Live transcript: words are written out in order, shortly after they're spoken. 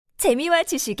재미와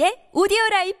지식의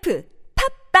오디오라이프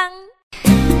팝빵.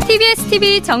 TBS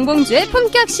TV 정봉주의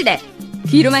품격 시대.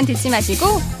 귀로만 듣지 마시고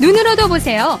눈으로도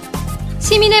보세요.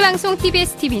 시민의 방송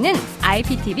TBS TV는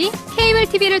IPTV, 케이블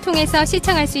TV를 통해서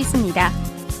시청할 수 있습니다.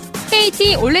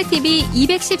 KT 올레 TV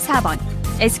 214번,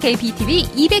 SK BTV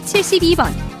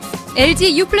 272번,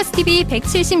 LG U+ TV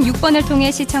 176번을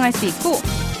통해 시청할 수 있고,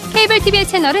 케이블 TV의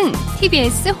채널은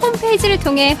TBS 홈페이지를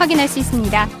통해 확인할 수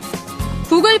있습니다.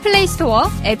 구글 플레이 스토어,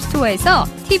 앱 스토어에서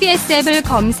TBS 앱을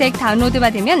검색 다운로드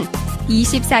받으면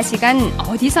 24시간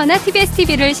어디서나 TBS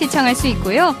TV를 시청할 수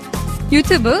있고요.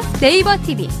 유튜브, 네이버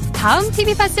TV, 다음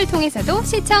TV 팟을 통해서도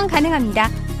시청 가능합니다.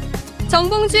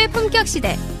 정봉주의 품격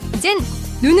시대. 이젠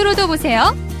눈으로도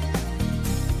보세요.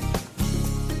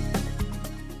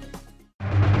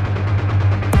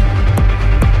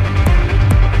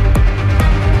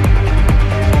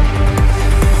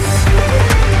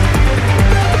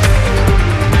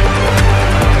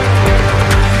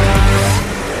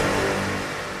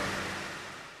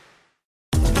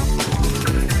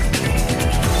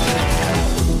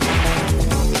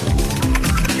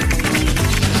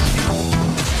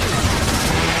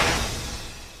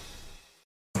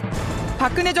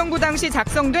 박근혜 정부 당시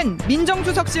작성된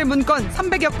민정수석실 문건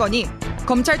 300여 건이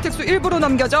검찰 특수 일부로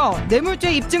넘겨져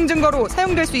뇌물죄 입증 증거로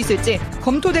사용될 수 있을지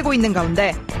검토되고 있는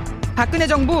가운데 박근혜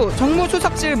정부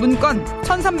정무수석실 문건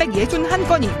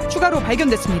 1361건이 추가로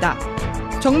발견됐습니다.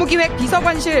 정무기획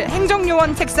비서관실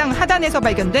행정요원 책상 하단에서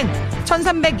발견된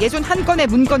 1361건의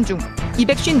문건 중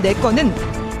 254건은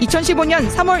 2015년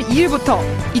 3월 2일부터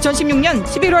 2016년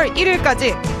 11월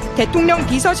 1일까지 대통령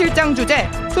비서실장 주재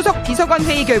수석 비서관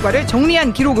회의 결과를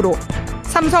정리한 기록으로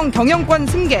삼성 경영권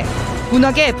승계,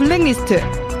 문화계 블랙리스트,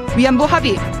 위안부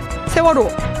합의, 세월호,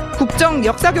 국정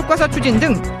역사교과서 추진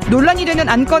등 논란이 되는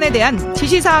안건에 대한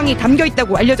지시사항이 담겨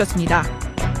있다고 알려졌습니다.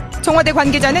 청와대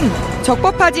관계자는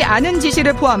적법하지 않은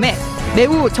지시를 포함해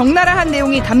매우 적나라한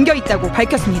내용이 담겨 있다고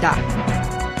밝혔습니다.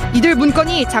 이들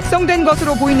문건이 작성된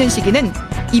것으로 보이는 시기는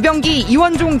이병기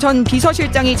이원종 전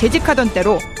비서실장이 재직하던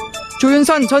때로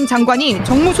조윤선 전 장관이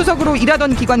정무수석으로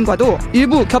일하던 기관과도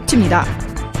일부 겹칩니다.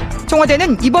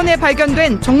 청와대는 이번에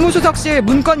발견된 정무수석실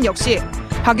문건 역시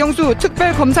박영수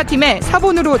특별검사팀에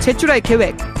사본으로 제출할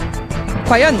계획.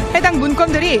 과연 해당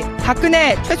문건들이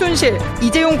박근혜, 최순실,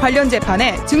 이재용 관련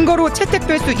재판에 증거로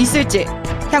채택될 수 있을지,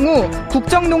 향후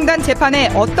국정농단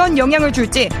재판에 어떤 영향을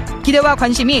줄지 기대와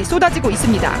관심이 쏟아지고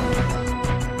있습니다.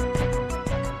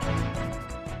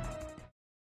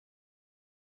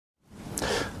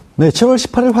 네, 7월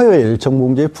 18일 화요일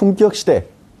정봉주의 품격시대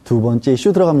두 번째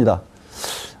이슈 들어갑니다.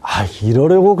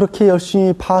 이러려고 그렇게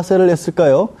열심히 파쇄를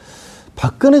했을까요?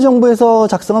 박근혜 정부에서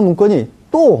작성한 문건이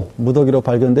또 무더기로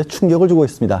발견돼 충격을 주고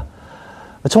있습니다.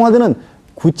 청와대는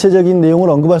구체적인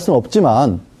내용을 언급할 수는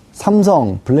없지만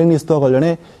삼성 블랙리스트와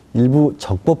관련해 일부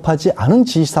적법하지 않은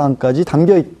지시사항까지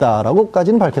담겨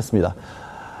있다라고까지는 밝혔습니다.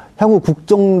 향후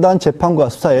국정농단 재판과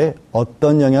수사에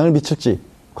어떤 영향을 미칠지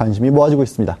관심이 모아지고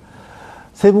있습니다.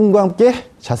 세 분과 함께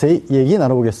자세히 얘기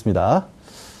나눠보겠습니다.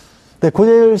 네,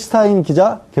 고재일 시사인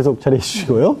기자 계속 자리해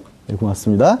주시고요. 네,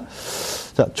 고맙습니다.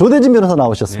 자, 조대진 변호사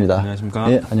나오셨습니다. 네, 안녕하십니까.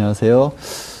 네, 안녕하세요.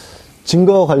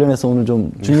 증거 관련해서 오늘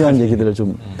좀 중요한 얘기들을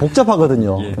좀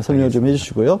복잡하거든요. 설명을 좀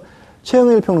해주시고요.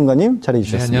 최영일 평론가님 자리해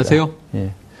주셨습니다. 네, 안녕하세요.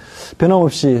 예.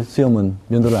 변함없이 수염은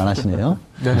면도를 안 하시네요.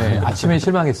 네, 아침에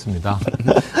실망했습니다.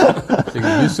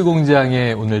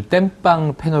 뉴스공장에 오늘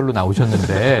땜빵 패널로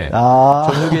나오셨는데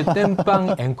저녁에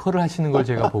땜빵 앵커를 하시는 걸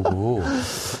제가 보고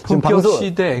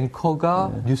품격시대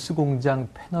앵커가 뉴스공장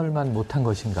패널만 못한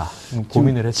것인가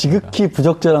고민을 했습니다. 지극히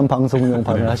부적절한 방송용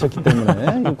발언을 하셨기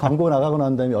때문에 광고 나가고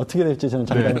난 다음에 어떻게 될지 저는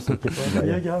장담할 수 없겠습니다.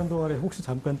 이야기하는 동안에 혹시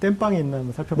잠깐 땜빵이 있나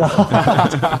한번 살펴보겠습니다.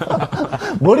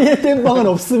 머리에 땜빵은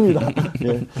없습니다.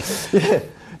 예.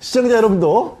 시청자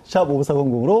여러분도 샵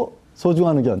 5400으로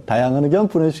소중한 의견, 다양한 의견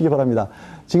보내주시기 바랍니다.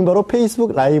 지금 바로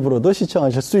페이스북 라이브로도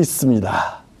시청하실 수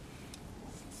있습니다.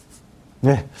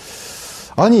 네.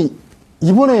 아니,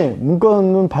 이번에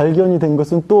문건은 발견이 된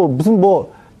것은 또 무슨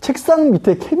책상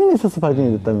밑에 캐비닛에서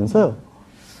발견이 됐다면서요?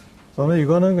 저는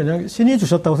이거는 그냥 신이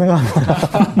주셨다고 생각합니다.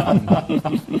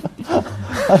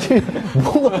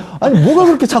 뭐가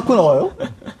그렇게 자꾸 나와요?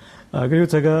 그리고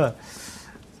제가,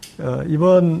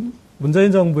 이번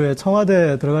문재인 정부의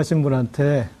청와대에 들어가신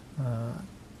분한테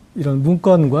이런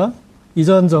문건과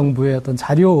이전 정부의 어떤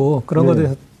자료 그런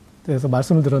것에 대해서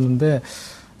말씀을 들었는데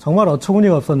정말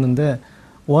어처구니가 없었는데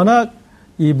워낙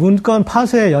이 문건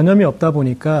파쇄에 여념이 없다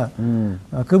보니까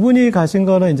그분이 가신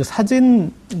거는 이제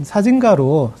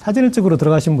사진가로 사진을 찍으러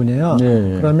들어가신 분이에요.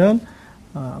 그러면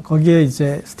거기에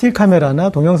이제 스틸 카메라나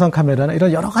동영상 카메라나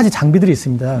이런 여러 가지 장비들이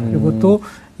있습니다. 그리고 또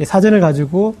사진을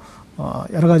가지고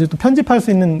여러 가지 또 편집할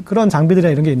수 있는 그런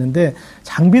장비들이나 이런 게 있는데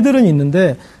장비들은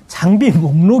있는데 장비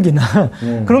목록이나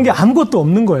그런 게 아무것도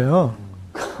없는 거예요.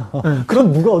 네,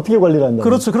 그럼 누가 어떻게 관리를 한다?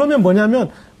 그렇죠. 그러면 뭐냐면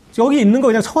여기 있는 거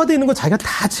그냥 청와대에 있는 거 자기가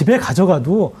다 집에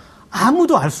가져가도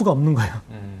아무도 알 수가 없는 거예요.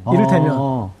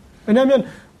 이를테면. 왜냐하면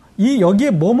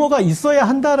여기에 뭐가 있어야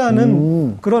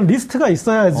한다라는 그런 리스트가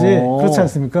있어야지 그렇지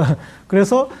않습니까?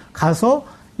 그래서 가서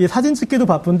이 사진 찍기도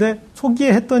바쁜데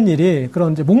초기에 했던 일이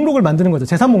그런 이제 목록을 만드는 거죠.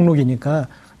 재산 목록이니까.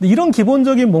 근데 이런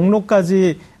기본적인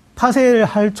목록까지 파쇄를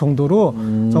할 정도로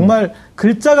정말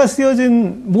글자가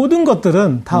쓰여진 모든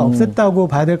것들은 다 없앴다고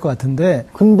봐야 될 것 같은데.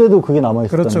 근데도 그게 남아있어요.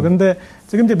 그렇죠. 근데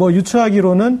지금 이제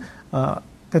유추하기로는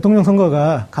대통령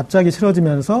선거가 갑자기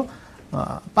치러지면서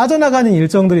빠져나가는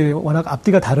일정들이 워낙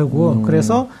앞뒤가 다르고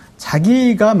그래서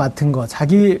자기가 맡은 거,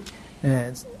 자기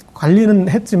관리는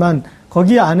했지만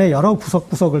거기 안에 여러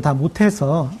구석구석을 다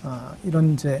못해서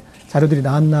이런 이제 자료들이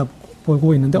나왔나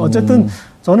보고 있는데 어쨌든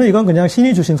저는 이건 그냥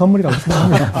신이 주신 선물이라고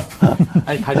생각합니다.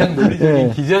 아니 가장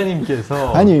논리적인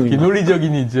기자님께서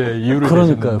비논리적인 이제 이유를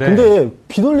그러니까요. 내셨는데 근데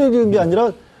비논리적인 게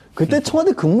아니라 그때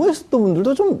청와대 근무했었던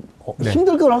분들도 좀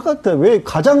힘들긴 할 것 같아요. 왜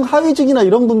가장 하위직이나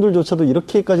이런 분들조차도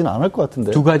이렇게까지는 안 할 것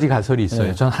같은데. 두 가지 가설이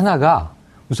있어요. 전 하나가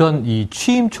우선 이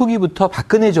취임 초기부터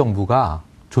박근혜 정부가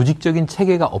조직적인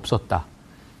체계가 없었다.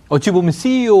 어찌 보면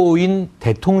CEO인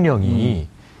대통령이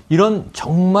이런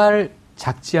정말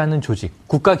작지 않은 조직,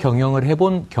 국가 경영을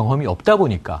해본 경험이 없다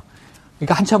보니까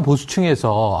그러니까 한참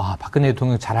보수층에서 박근혜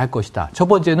대통령 잘할 것이다. 첫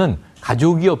번째는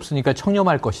가족이 없으니까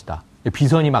청렴할 것이다.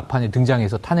 비선이 막판에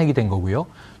등장해서 탄핵이 된 거고요.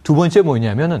 두 번째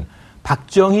뭐냐면은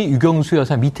박정희, 유경수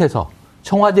여사 밑에서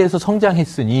청와대에서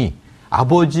성장했으니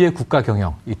아버지의 국가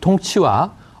경영, 이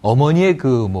통치와 어머니의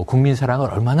국민 사랑을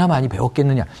얼마나 많이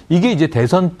배웠겠느냐. 이게 이제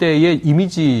대선 때의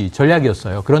이미지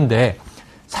전략이었어요. 그런데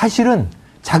사실은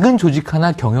작은 조직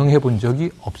하나 경영해 본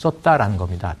적이 없었다라는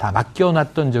겁니다. 다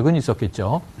맡겨놨던 적은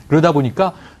있었겠죠. 그러다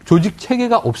보니까 조직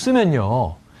체계가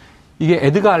없으면요. 이게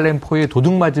에드가 알렌 포의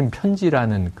도둑 맞은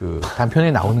편지라는 그 단편에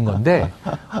나오는 건데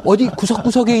어디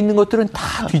구석구석에 있는 것들은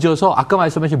다 뒤져서 아까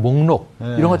말씀하신 목록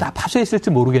이런 거 다 파쇄했을지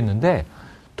모르겠는데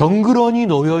덩그러니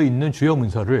놓여 있는 주요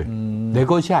문서를 내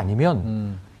것이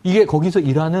아니면 이게 거기서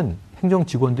일하는 행정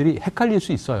직원들이 헷갈릴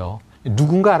수 있어요.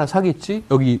 누군가 알아서 하겠지?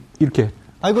 여기 이렇게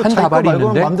한 다발이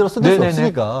있는데 마음대로 쓸 수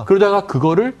없으니까. 그러다가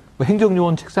그거를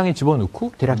행정요원 책상에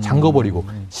집어넣고 대략 잠궈버리고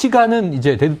시간은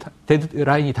이제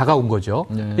데드라인이 다가온 거죠.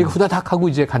 이거 후다닥 하고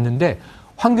이제 갔는데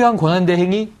황교안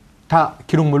권한대행이 다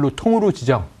기록물로 통으로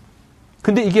지정.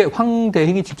 근데 이게 황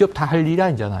대행이 직접 다 할 일이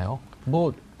아니잖아요.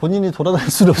 본인이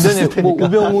돌아다닐 수는 없을 테니까.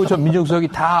 우병우 전 민정수석이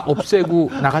다 없애고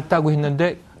나갔다고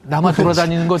했는데 나만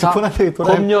돌아다니는 거 다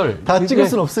검열 다 찍을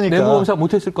수는 없으니까 내부검사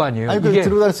못했을 거 아니에요. 아니, 이게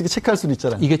들어다닐 수 있게 체크할 수는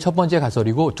있잖아요. 이게 첫 번째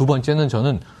가설이고 두 번째는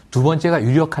저는 두 번째가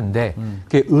유력한데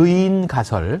그게 의인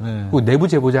가설 그리고 내부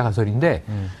제보자 가설인데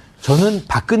저는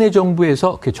박근혜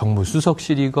정부에서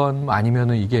정무수석실이건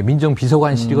아니면은 이게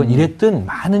민정비서관실이건 이랬던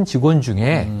많은 직원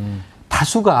중에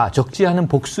다수가 적지 않은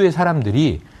복수의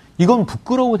사람들이 이건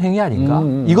부끄러운 행위 아닌가?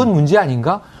 이건 문제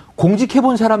아닌가?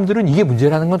 공직해본 사람들은 이게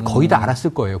문제라는 건 거의 다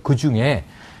알았을 거예요. 그중에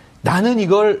나는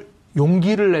이걸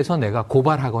용기를 내서 내가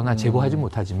고발하거나 제보하지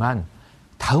못하지만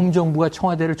다음 정부가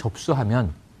청와대를 접수하면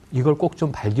이걸 꼭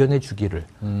좀 발견해 주기를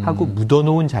하고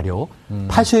묻어놓은 자료,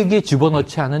 파쇄기에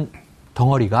집어넣지 않은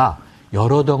덩어리가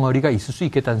여러 덩어리가 있을 수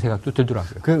있겠다는 생각도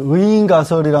들더라고요. 그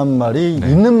의인가설이란 말이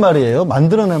있는 말이에요?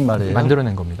 만들어낸 말이에요?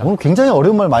 만들어낸 겁니다. 오늘 굉장히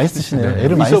어려운 말 많이 쓰시네요.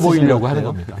 애를 많이 있어 보이려고 하는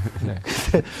겁니다. 근데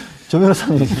조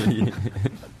변호사님,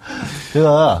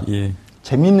 제가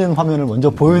재밌는 화면을 먼저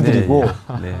보여드리고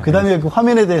그 다음에 그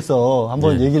화면에 대해서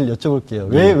한번 얘기를 여쭤볼게요.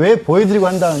 왜 보여드리고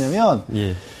한다냐면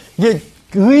이게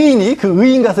그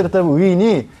의인 가설에 따르면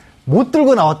의인이 못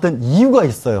들고 나왔던 이유가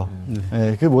있어요.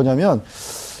 그게 뭐냐면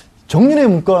정윤회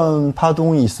문건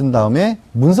파동이 있은 다음에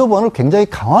문서 보안을 굉장히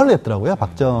강화를 했더라고요.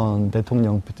 박 전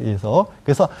대통령께서.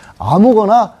 그래서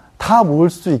아무거나 다 모을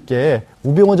수 있게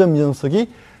우병우 전 민정수석이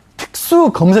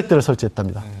특수 검색대를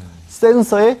설치했답니다.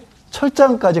 센서에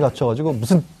철장까지 갖춰가지고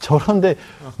무슨 저런데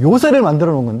요새를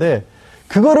만들어 놓은 건데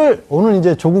그거를 오늘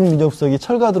이제 조국 민정수석이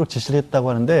철거하도록 지시를 했다고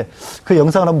하는데 그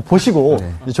영상을 한번 보시고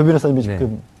조 변호사님이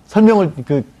그 설명을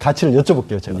그 가치를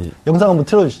여쭤볼게요. 제가 영상 한번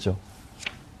틀어주시죠.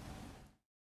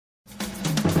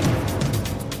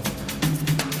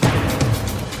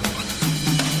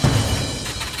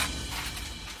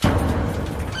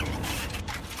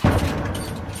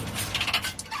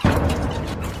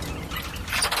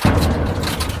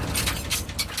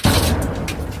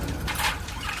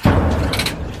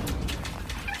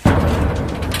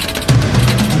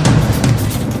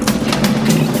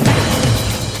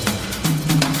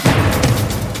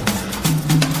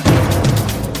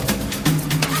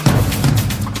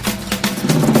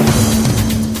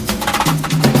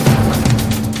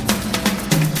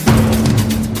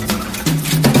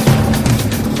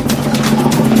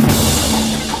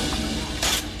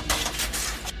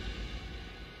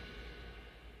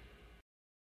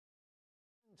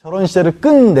 저런 시대를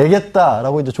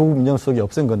끝내겠다라고 이제 조국 민정수석이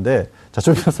없앤 건데, 자,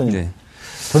 조 변호사님. 네.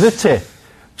 도대체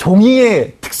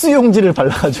종이에 특수용지를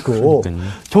발라가지고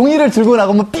종이를 들고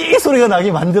나가면 삐 소리가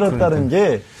나게 만들었다는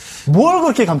게 뭘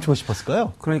그렇게 감추고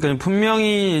싶었을까요? 그러니까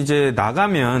분명히 이제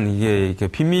나가면 이게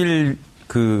비밀이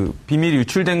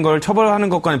유출된 걸 처벌하는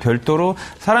것과는 별도로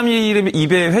사람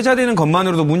입에 회자되는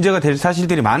것만으로도 문제가 될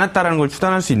사실들이 많았다라는 걸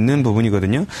추단할 수 있는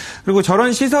부분이거든요. 그리고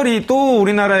저런 시설이 또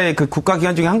우리나라의 그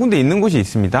국가기관 중에 한 군데 있는 곳이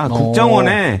있습니다.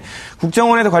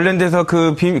 국정원에서 관련돼서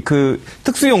그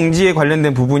특수용지에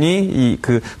관련된 부분이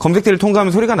그 검색대를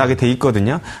통과하면 소리가 나게 돼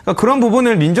있거든요. 그러니까 그런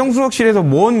부분을 민정수석실에서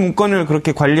뭔 문건을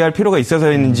그렇게 관리할 필요가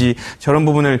있어서였는지 저런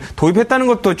부분을 도입했다는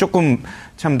것도 조금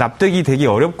참 납득이 되기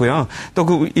어렵고요.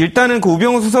 또 일단은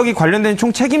우병우 수석이 관련된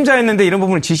총 책임자였는데 이런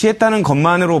부분을 지시했다는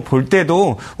것만으로 볼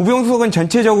때도 우병우 수석은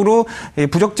전체적으로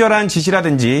부적절한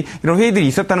지시라든지 이런 회의들이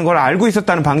있었다는 걸 알고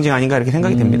있었다는 방증 아닌가 이렇게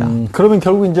생각이 됩니다. 그러면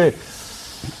결국 이제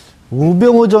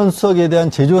우병우 전 수석에 대한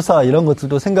재조사 이런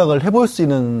것들도 생각을 해볼 수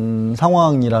있는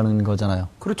상황이라는 거잖아요.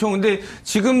 그렇죠. 근데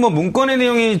지금 문건의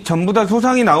내용이 전부 다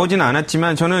소상히 나오지는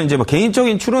않았지만 저는 이제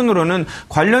개인적인 추론으로는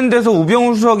관련돼서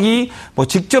우병우 수석이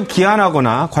직접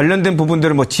기한하거나 관련된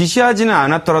부분들을 지시하지는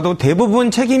않았더라도 대부분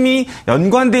책임이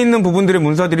연관돼 있는 부분들의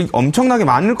문서들이 엄청나게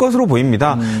많을 것으로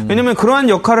보입니다. 왜냐하면 그러한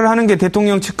역할을 하는 게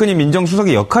대통령 측근인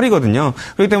민정수석의 역할이거든요.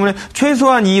 그렇기 때문에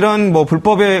최소한 이런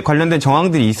불법에 관련된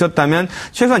정황들이 있었다면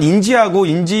최소한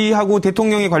인지하고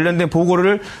대통령에 관련된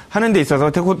보고를 하는 데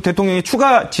있어서 대통령이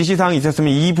추가 지시사항이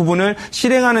있었으면 이 부분을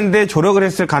실행하는 데 조력을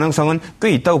했을 가능성은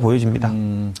꽤 있다고 보여집니다.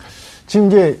 지금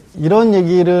이제 이런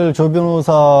얘기를 조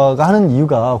변호사가 하는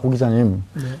이유가 고 기자님,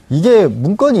 이게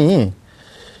문건이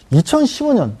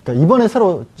 2015년, 그러니까 이번에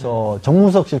새로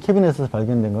정무수석실 캐비넷에서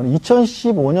발견된 거는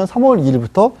 2015년 3월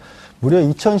 2일부터 무려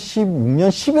 2016년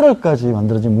 11월까지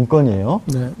만들어진 문건이에요.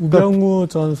 네, 우병우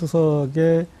전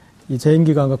수석의 이 재임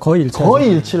기간과 거의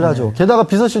일치를 하죠. 네. 게다가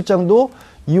비서실장도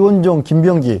이원종,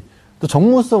 김병기, 또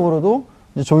정무수석으로도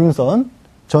이제 조윤선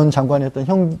전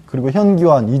장관이었던 그리고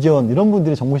현기환, 이재원 이런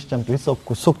분들이 정무실장도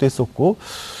했었고 수석도 했었고,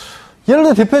 예를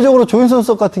들어 대표적으로 조윤선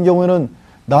수석 같은 경우에는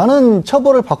나는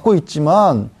처벌을 받고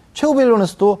있지만 최후배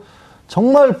언론에서도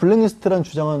정말 블랙리스트라는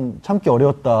주장은 참기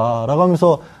어려웠다라고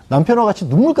하면서 남편과 같이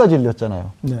눈물까지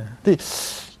흘렸잖아요. 네. 근데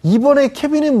이번에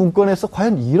캐비넷 문건에서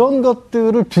과연 이런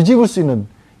것들을 뒤집을 수 있는,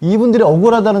 이분들이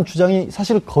억울하다는 주장이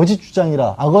사실 거짓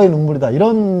주장이라 악어의 눈물이다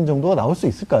이런 정도가 나올 수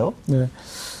있을까요? 네.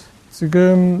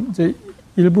 지금 이제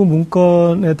일부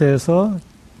문건에 대해서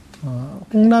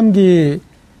홍남기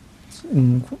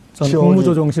전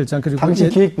국무조정실장 그리고 당시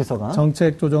기획비서관,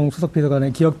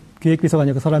 정책조정수석비서관의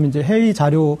기획비서관이 그 사람이 이제 회의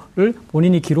자료를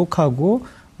본인이 기록하고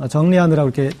정리하느라고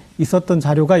이렇게 있었던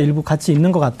자료가 일부 같이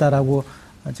있는 것 같다라고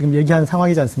지금 얘기한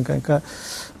상황이지 않습니까? 그러니까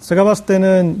제가 봤을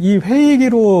때는 이 회의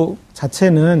기록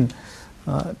자체는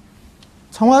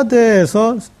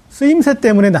청와대에서 쓰임새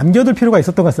때문에 남겨둘 필요가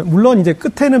있었던 것 같습니다. 물론 이제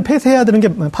끝에는 파쇄해야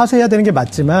되는 게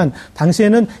맞지만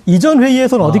당시에는 이전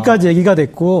회의에서는 어디까지 얘기가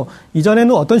됐고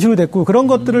이전에는 어떤 식으로 됐고 그런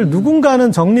것들을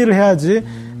누군가는 정리를 해야지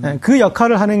그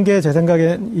역할을 하는 게 제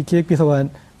생각엔 이 기획비서관의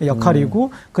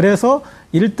역할이고 그래서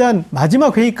일단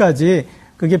마지막 회의까지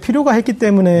그게 필요가 했기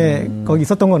때문에 거기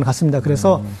있었던 것 같습니다.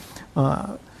 그래서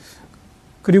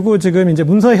그리고 지금 이제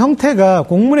문서의 형태가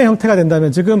공문의 형태가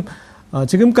된다면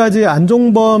지금까지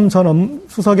안종범 전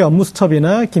수석의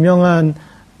업무수첩이나 김영한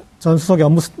전 수석의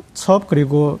업무수첩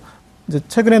그리고 이제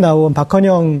최근에 나온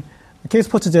박헌영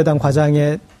K스포츠재단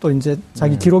과장의 또 이제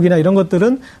자기 기록이나 이런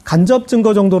것들은 간접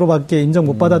증거 정도로밖에 인정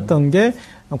못 받았던 게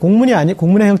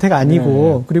공문의 형태가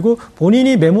아니고 그리고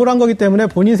본인이 메모를 한 거기 때문에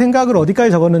본인 생각을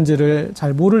어디까지 적었는지를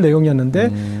잘 모를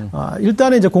내용이었는데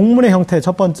일단은 이제 공문의 형태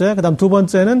첫 번째, 그다음 두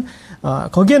번째는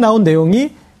거기에 나온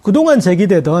내용이 그동안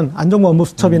제기되던 안종범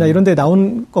업무수첩이나 이런 데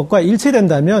나온 것과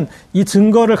일치된다면 이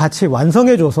증거를 같이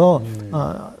완성해줘서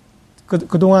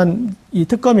그동안 이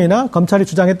특검이나 검찰이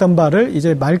주장했던 바를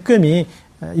이제 말끔히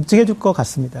입증해 줄 것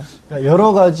같습니다.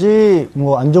 여러 가지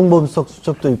안종범 수석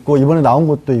수첩도 있고 이번에 나온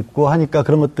것도 있고 하니까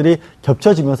그런 것들이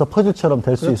겹쳐지면서 퍼즐처럼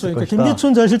될 수 있을 것이다.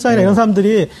 김기춘 전 실장이나 이런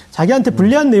사람들이 자기한테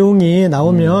불리한 내용이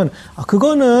나오면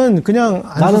그거는 그냥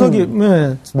안 수석이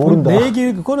모른다. 내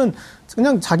얘기 그거는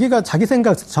그냥 자기가 자기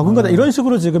생각 적은 거다 이런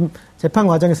식으로 지금 재판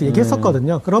과정에서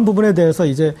얘기했었거든요. 그런 부분에 대해서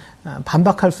이제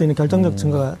반박할 수 있는 결정적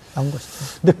증거가 나온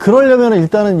것이죠. 근데 그러려면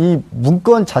일단은 이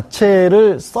문건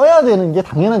자체를 써야 되는 게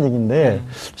당연한 얘기인데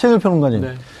최영일 평론가님,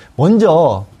 네.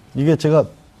 먼저 이게 제가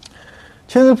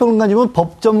최영일 평론가님은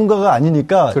법 전문가가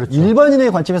아니니까 그렇죠. 일반인의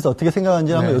관점에서 어떻게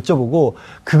생각하는지 한번 여쭤보고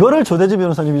그거를 조대진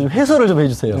변호사님이 좀 해설을 좀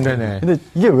해주세요. 네네. 근데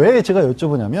이게 왜 제가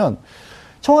여쭤보냐면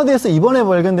청와대에서 이번에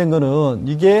발견된 거는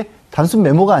이게 단순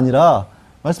메모가 아니라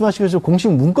말씀하신 것처럼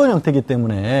공식 문건 형태이기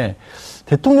때문에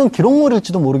대통령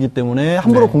기록물일지도 모르기 때문에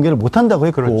함부로 네. 공개를 못한다고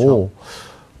했고 그렇죠.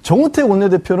 정우택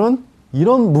원내대표는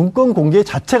이런 문건 공개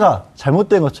자체가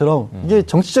잘못된 것처럼 이게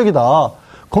정치적이다.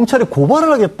 검찰에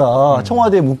고발을 하겠다.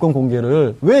 청와대의 문건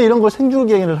공개를. 왜 이런 걸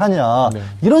생중계를 하냐. 네.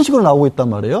 이런 식으로 나오고 있단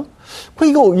말이에요.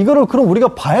 이거를 그럼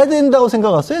우리가 봐야 된다고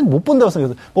생각했어요? 못 본다고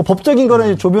생각했어요? 뭐 법적인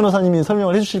거는 조 변호사님이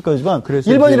설명을 해 주실 거지만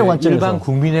일반인의 관점에서. 일반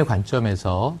국민의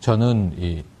관점에서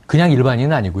저는 그냥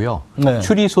일반인은 아니고요. 네.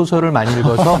 추리소설을 많이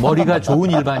읽어서 머리가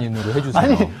좋은 일반인으로 해주세요.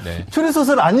 아니, 네.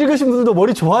 추리소설 안 읽으신 분들도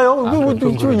머리 좋아요?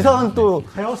 좀 이상한 또.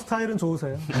 헤어스타일은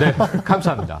좋으세요? 네,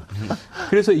 감사합니다.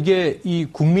 그래서 이게 이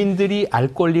국민들이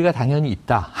알 권리가 당연히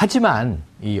있다. 하지만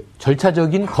이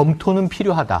절차적인 검토는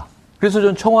필요하다. 그래서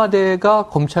전 청와대가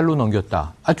검찰로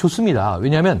넘겼다. 좋습니다.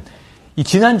 왜냐하면 이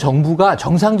지난 정부가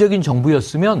정상적인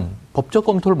정부였으면 법적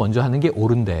검토를 먼저 하는 게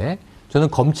옳은데 저는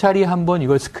검찰이 한번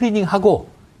이걸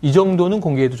스크리닝하고 이 정도는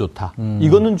공개해도 좋다.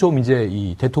 이거는 좀 이제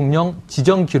이 대통령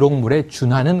지정 기록물에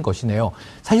준하는 것이네요.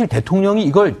 사실 대통령이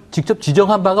이걸 직접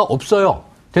지정한 바가 없어요.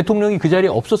 대통령이 그 자리에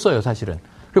없었어요, 사실은.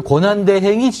 그리고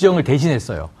권한대행이 지정을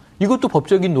대신했어요. 이것도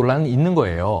법적인 논란은 있는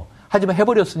거예요. 하지만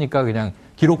해버렸으니까 그냥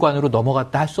기록관으로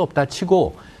넘어갔다 할 수 없다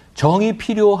치고 정이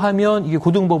필요하면 이게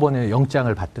고등법원에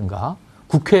영장을 받든가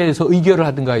국회에서 의결을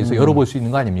하든가 해서 열어볼 수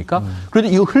있는 거 아닙니까?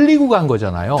 그런데 이거 흘리고 간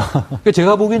거잖아요. 그러니까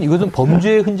제가 보기엔 이것은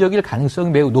범죄의 흔적일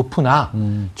가능성이 매우 높으나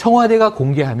청와대가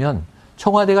공개하면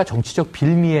청와대가 정치적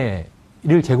빌미를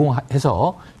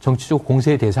제공해서 정치적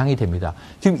공세의 대상이 됩니다.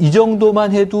 지금 이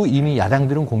정도만 해도 이미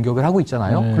야당들은 공격을 하고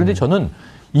있잖아요. 그런데 저는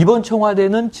이번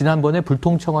청와대는 지난번에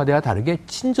불통 청와대와 다르게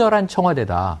친절한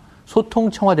청와대다.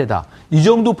 소통 청와대다. 이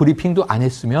정도 브리핑도 안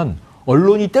했으면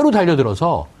언론이 때로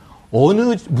달려들어서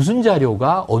무슨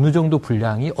자료가 어느 정도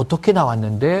분량이 어떻게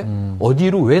나왔는데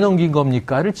어디로 왜 넘긴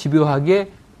겁니까를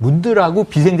집요하게 문들하고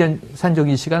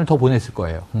비생산적인 시간을 더 보냈을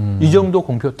거예요. 이 정도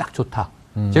공표 딱 좋다.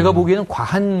 제가 보기에는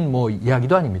과한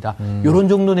이야기도 아닙니다. 이런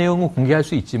정도 내용은 공개할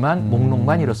수 있지만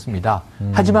목록만 이렇습니다.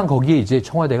 하지만 거기에 이제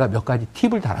청와대가 몇 가지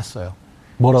팁을 달았어요.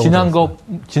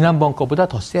 지난번 거보다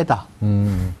더 세다.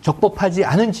 적법하지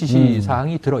않은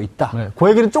지시사항이 들어있다. 네, 그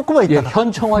얘기는 조금만 있다가.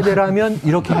 현 청와대라면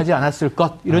이렇게 하지 않았을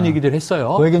것 이런 얘기들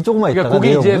했어요. 그 얘기는 조금만 있다가. 그러니까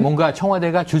그게 이제 뭔가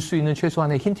청와대가 줄 수 있는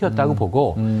최소한의 힌트였다고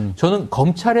보고 저는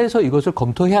검찰에서 이것을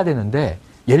검토해야 되는데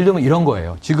예를 들면 이런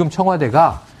거예요. 지금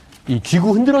청와대가 이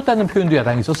쥐구 흔들었다는 표현도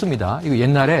야당이 썼습니다. 이거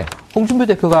옛날에 홍준표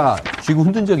대표가 쥐구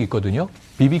흔든 적이 있거든요.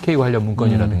 BBK 관련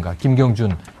문건이라든가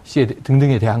김경준 씨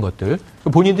등등에 대한 것들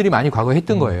본인들이 많이 과거에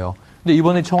했던 거예요. 근데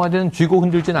이번에 청와대는 쥐고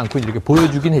흔들진 않고 이렇게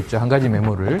보여주긴 했죠. 한 가지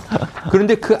메모를.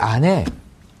 그런데 그 안에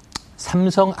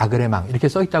삼성 아그레망 이렇게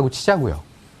써 있다고 치자고요.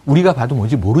 우리가 봐도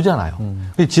뭔지 모르잖아요.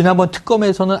 근데 지난번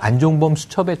특검에서는 안종범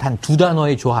수첩의 단 두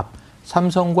단어의 조합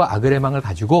삼성과 아그레망을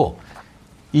가지고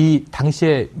이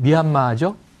당시에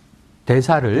미얀마죠.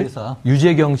 대사.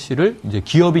 유재경 씨를 이제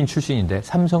기업인 출신인데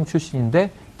삼성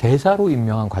출신인데 대사로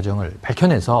임명한 과정을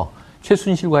밝혀내서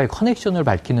최순실과의 커넥션을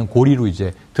밝히는 고리로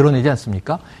이제 드러내지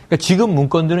않습니까? 그러니까 지금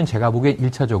문건들은 제가 보기엔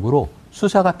 1차적으로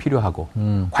수사가 필요하고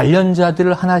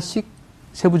관련자들을 하나씩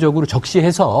세부적으로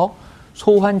적시해서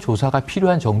소환 조사가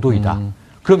필요한 정도이다.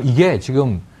 그럼 이게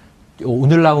지금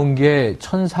오늘 나온 게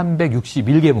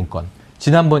 1361개 문건.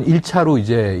 지난번 1차로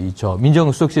이제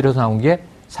민정수석실에서 나온 게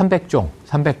 300종,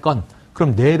 300건.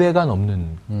 그럼 4배가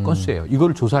넘는 건수예요.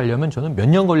 이걸 조사하려면 저는 몇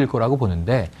년 걸릴 거라고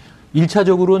보는데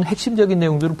 1차적으로는 핵심적인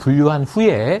내용들을 분류한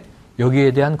후에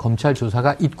여기에 대한 검찰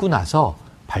조사가 있고 나서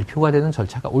발표가 되는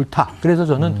절차가 옳다. 그래서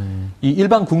저는 이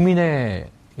일반 국민의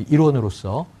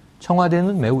일원으로서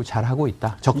청와대는 매우 잘하고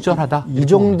있다. 적절하다. 이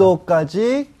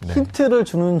정도까지 힌트를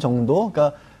주는 정도.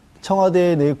 그러니까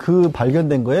청와대에 내에 그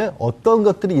발견된 거에 어떤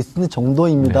것들이 있는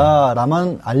정도입니다.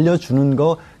 라만 알려주는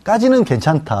거까지는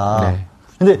괜찮다. 네.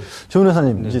 근데 조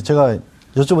변호사님, 이제 제가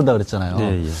여쭤본다 그랬잖아요.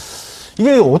 네, 예.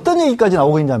 이게 어떤 얘기까지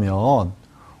나오고 있냐면,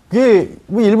 이게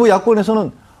일부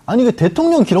야권에서는 아니, 이게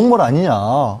대통령 기록물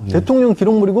아니냐. 대통령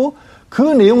기록물이고 그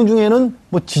내용 중에는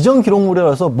지정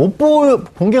기록물이라서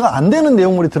공개가 안 되는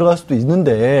내용물이 들어갈 수도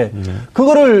있는데,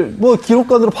 그거를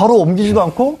기록관으로 바로 옮기지도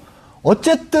않고,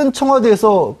 어쨌든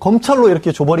청와대에서 검찰로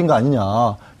이렇게 줘버린 거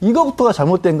아니냐. 이거부터가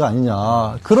잘못된 거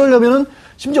아니냐. 그러려면은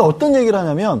심지어 어떤 얘기를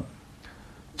하냐면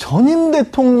전임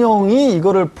대통령이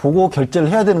이거를 보고 결재를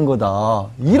해야 되는 거다.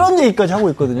 이런 얘기까지 하고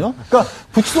있거든요. 그러니까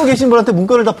구치소에 계신 분한테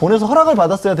문건을 다 보내서 허락을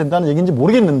받았어야 된다는 얘기인지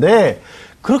모르겠는데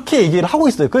그렇게 얘기를 하고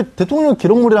있어요. 그 대통령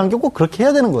기록물이라는 게 꼭 그렇게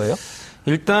해야 되는 거예요?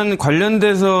 일단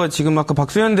관련돼서 지금 아까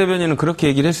박수현 대변인은 그렇게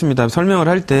얘기를 했습니다. 설명을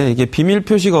할 때 이게 비밀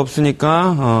표시가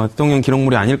없으니까 대통령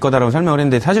기록물이 아닐 거다라고 설명을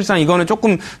했는데 사실상 이거는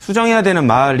조금 수정해야 되는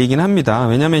말이긴 합니다.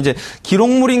 왜냐하면 이제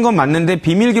기록물인 건 맞는데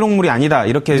비밀 기록물이 아니다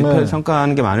이렇게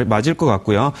평가하는 게 맞을 것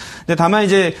같고요. 근데 다만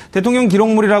이제 대통령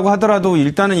기록물이라고 하더라도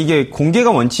일단은 이게 공개가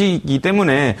원칙이기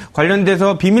때문에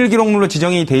관련돼서 비밀 기록물로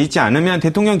지정이 돼 있지 않으면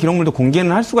대통령 기록물도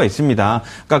공개는 할 수가 있습니다.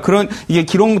 그러니까 그런 이게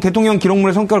대통령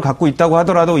기록물의 성격을 갖고 있다고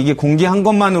하더라도 이게 공개한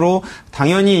것만으로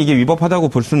당연히 이게 위법하다고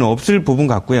볼 수는 없을 부분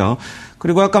같고요.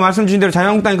 그리고 아까 말씀 주신 대로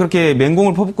자유한국당이 그렇게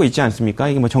맹공을 퍼붓고 있지 않습니까?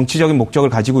 이게 뭐 정치적인 목적을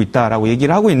가지고 있다라고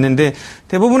얘기를 하고 있는데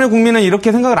대부분의 국민은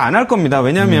이렇게 생각을 안 할 겁니다.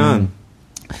 왜냐하면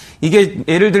이게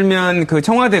예를 들면 그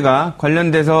청와대가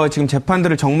관련돼서 지금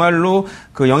재판들을 정말로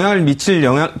그 영향을 미칠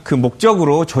그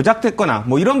목적으로 조작됐거나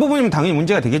뭐 이런 부분이면 당연히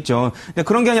문제가 되겠죠. 근데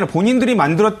그런 게 아니라 본인들이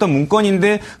만들었던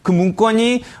문건인데 그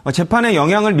문건이 재판에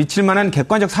영향을 미칠 만한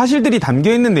객관적 사실들이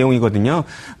담겨 있는 내용이거든요.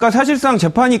 그러니까 사실상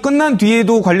재판이 끝난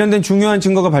뒤에도 관련된 중요한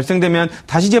증거가 발생되면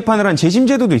다시 재판을 한 재심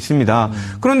제도도 있습니다.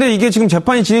 그런데 이게 지금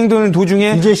재판이 진행되는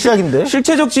도중에 이제 시작인데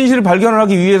실체적 진실을 발견을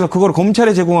하기 위해서 그걸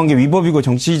검찰에 제공한 게 위법이고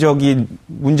정치적인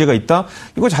문제가 있다.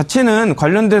 이거 자체는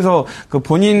관련돼서 그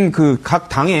본인 그 각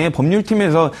당의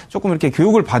법률팀에서 조금 이렇게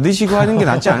교육을 받으시고 하는 게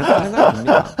낫지 않을까 생각이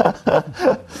듭니다.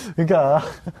 그러니까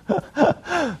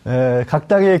각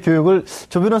당의 교육을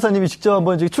조 변호사님이 직접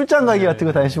한번 출장 가기 같은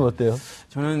거 다니시면 어때요?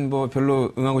 저는 뭐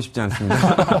별로 응하고 싶지 않습니다.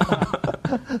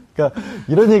 그러니까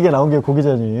이런 얘기가 나온 게 고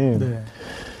기자님. 네.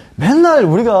 맨날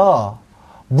우리가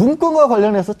문건과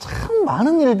관련해서 참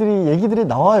많은 얘기들이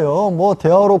나와요. 뭐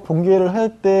대화록 공개를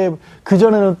할 때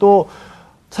그전에는 또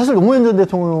사실 노무현 전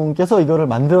대통령께서 이거를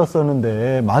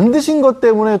만들었었는데 만드신 것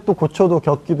때문에 또 고초도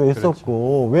겪기도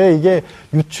했었고 그렇죠. 왜 이게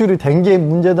유출이 된 게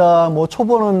문제다. 뭐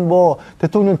초본은 뭐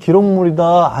대통령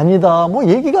기록물이다. 아니다. 뭐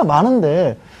얘기가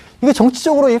많은데 이게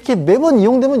정치적으로 이렇게 매번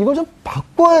이용되면 이걸 좀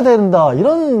바꿔야 된다.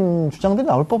 이런 주장들이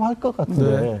나올 법할 것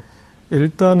같은데. 네.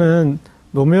 일단은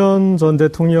노무현 전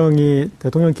대통령이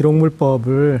대통령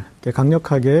기록물법을 이렇게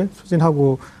강력하게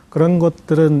추진하고 그런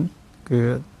것들은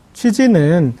그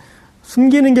취지는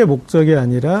숨기는 게 목적이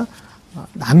아니라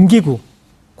남기고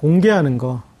공개하는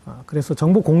거. 그래서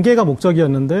정보 공개가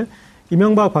목적이었는데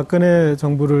이명박 박근혜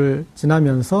정부를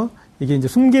지나면서 이게 이제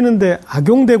숨기는데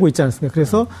악용되고 있지 않습니까?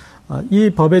 그래서 이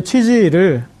법의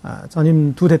취지를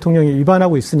전임 두 대통령이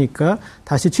위반하고 있으니까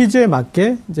다시 취지에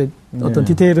맞게 이제 어떤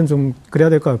디테일은 좀 그래야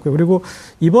될 것 같고요. 그리고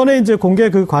이번에 이제 공개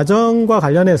그 과정과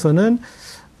관련해서는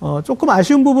조금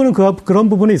아쉬운 부분은 그런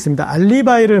부분이 있습니다.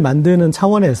 알리바이를 만드는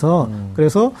차원에서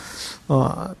그래서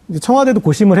청와대도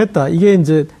고심을 했다. 이게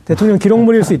이제 대통령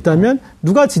기록물일 수 있다면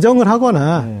누가 지정을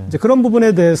하거나 이제 그런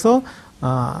부분에 대해서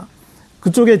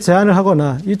그쪽에 제안을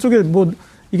하거나 이쪽에 뭐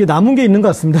이게 남은 게 있는 것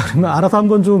같습니다. 그러면 알아서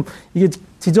한번 좀 이게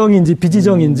지정인지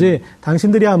비지정인지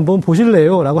당신들이 한번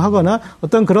보실래요? 라고 하거나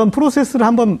어떤 그런 프로세스를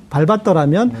한번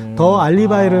밟았더라면 더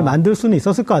알리바이를 만들 수는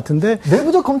있었을 것 같은데.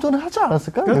 내부적 검토는 하지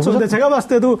않았을까요? 그렇죠. 근데 제가 봤을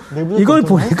때도 이걸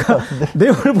보니까,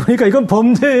 내용을 보니까 이건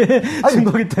범죄의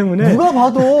증거이기 때문에. 누가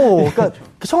봐도, 그러니까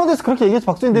청와대에서 그렇게 얘기해서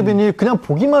박수현 대변인이 그냥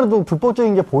보기만 해도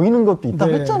불법적인 게 보이는 것도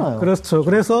있다고 했잖아요. 그렇죠.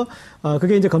 그래서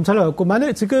그게 이제 검찰에 왔고,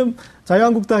 만약에 지금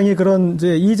자유한국당이 그런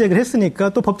이제 이의제기를 했으니까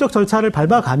또 법적 절차를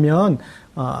밟아가면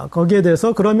거기에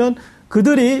대해서 그러면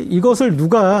그들이 이것을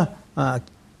누가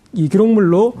이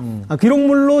기록물로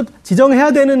기록물로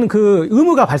지정해야 되는 그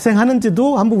의무가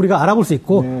발생하는지도 한번 우리가 알아볼 수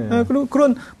있고 그리고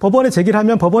그런 법원에 제기를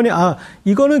하면 법원이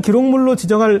이거는 기록물로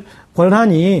지정할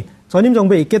권한이 전임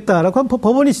정부에 있겠다라고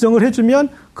법원이 지정을 해주면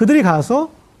그들이 가서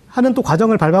하는 또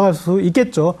과정을 밟아갈 수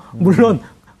있겠죠. 물론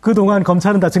그동안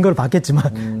검찰은 다 증거를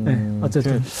봤겠지만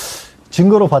어쨌든.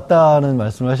 증거로 봤다는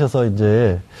말씀을 하셔서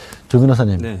이제 조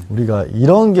변호사님, 네. 우리가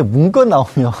이런 게 문건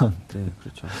나오면, 네,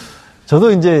 그렇죠.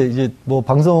 저도 이제 뭐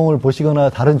방송을 보시거나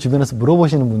다른 주변에서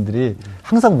물어보시는 분들이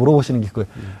항상 물어보시는 게 그거예요.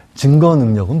 증거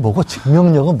능력은 뭐고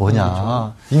증명력은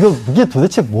뭐냐? 이게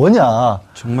도대체 뭐냐?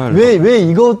 정말 왜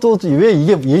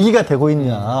이게 얘기가 되고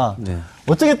있냐? 네.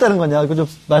 어쩌겠다는 거냐? 그 좀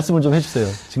말씀을 좀 해주세요.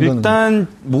 일단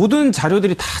모든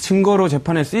자료들이 다 증거로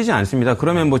재판에 쓰이지 않습니다.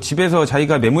 그러면 뭐 집에서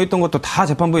자기가 메모했던 것도 다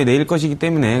재판부에 내일 것이기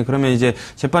때문에 그러면 이제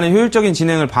재판의 효율적인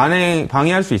진행을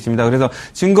방해할 수 있습니다. 그래서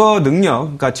증거 능력,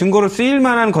 그러니까 증거로 쓰일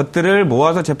만한 것들을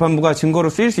모아서 재판부가 증거로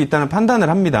쓰일 수 있다는 판단을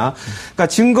합니다. 그러니까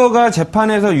증거가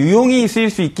재판에서 유용히 쓰일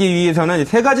수 있기 위해서는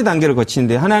세 가지 단계를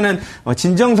거치는데 하나는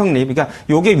진정 성립, 그러니까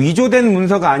요게 위조된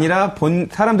문서가 아니라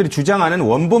사람들이 주장하는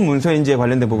원본 문서인지에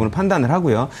관련된 부분을 판단을 하고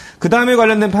하고요. 그 다음에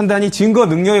관련된 판단이 증거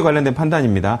능력에 관련된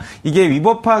판단입니다. 이게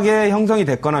위법하게 형성이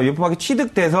됐거나 위법하게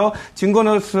취득돼서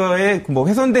증거로서의 뭐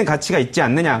훼손된 가치가 있지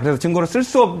않느냐, 그래서 증거로 쓸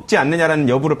수 없지 않느냐라는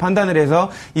여부를 판단을 해서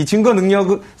이 증거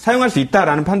능력을 사용할 수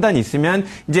있다라는 판단이 있으면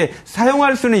이제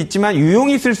사용할 수는 있지만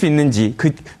유용히 쓸 수 있는지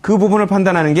그 부분을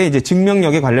판단하는 게 이제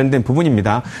증명력에 관련된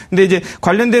부분입니다. 근데 이제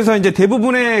관련돼서 이제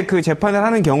대부분의 그 재판을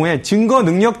하는 경우에 증거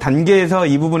능력 단계에서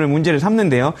이 부분을 문제를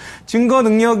삼는데요. 증거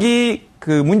능력이 그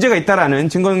문제가 있다라는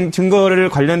증거를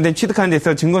관련된 취득하는 데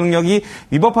있어서 증거 능력이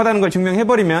위법하다는 걸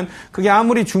증명해버리면 그게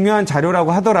아무리 중요한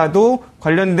자료라고 하더라도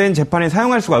관련된 재판에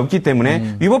사용할 수가 없기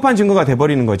때문에 위법한 증거가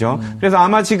돼버리는 거죠. 그래서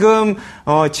아마 지금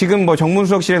뭐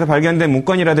정문수석실에서 발견된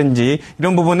문건이라든지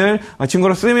이런 부분을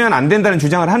증거로 쓰면 안 된다는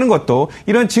주장을 하는 것도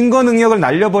이런 증거 능력을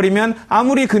날려버리면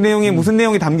아무리 그 내용에 무슨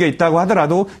내용이 담겨 있다고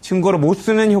하더라도 증거로 못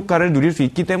쓰는 효과를 누릴 수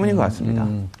있기 때문인 것 같습니다.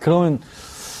 그러면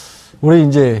우리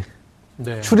이제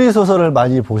네. 추리 소설을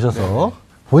많이 보셔서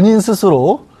본인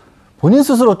스스로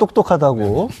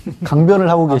똑똑하다고 강변을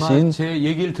하고 계신 제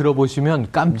얘기를 들어보시면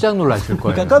깜짝 놀라실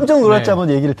거예요. 그러니까 깜짝 놀랄지 한번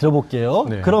얘기를 들어볼게요.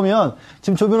 네. 그러면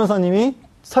지금 조 변호사님이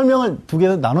설명을 두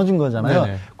개로 나눠준 거잖아요.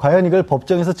 네네. 과연 이걸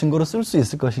법정에서 증거로 쓸 수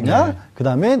있을 것이냐, 네.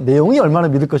 그다음에 내용이 얼마나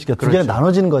믿을 것이냐 두 개가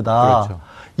나눠지는 거다. 그렇죠.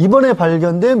 이번에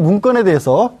발견된 문건에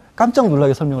대해서 깜짝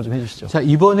놀라게 설명을 좀 해주시죠. 자,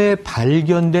 이번에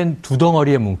발견된 두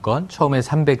덩어리의 문건, 처음에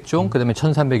 300종, 그다음에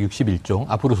 1361종,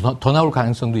 앞으로 더 나올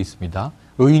가능성도 있습니다.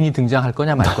 의인이 등장할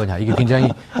거냐 말 거냐. 이게 굉장히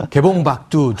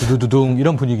개봉박두, 두두두둥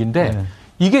이런 분위기인데 네.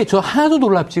 이게 저 하나도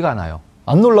놀랍지가 않아요.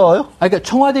 안 놀라워요? 그러니까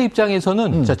청와대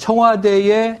입장에서는 자,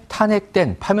 청와대에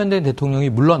탄핵된, 파면된 대통령이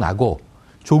물러나고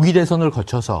조기 대선을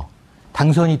거쳐서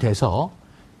당선이 돼서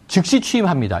즉시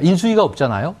취임합니다. 인수위가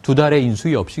없잖아요. 두 달의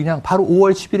인수위 없이 그냥 바로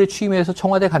 5월 10일에 취임해서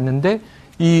청와대 갔는데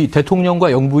이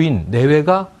대통령과 영부인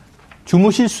내외가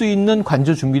주무실 수 있는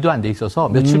관저 준비도 안 돼 있어서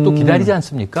며칠 또 기다리지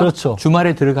않습니까? 그렇죠.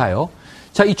 주말에 들어가요.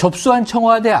 자, 이 접수한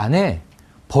청와대 안에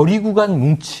버리고 간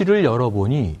뭉치를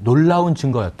열어보니 놀라운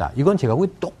증거였다. 이건 제가 보기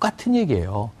똑같은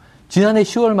얘기예요. 지난해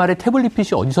 10월 말에 태블릿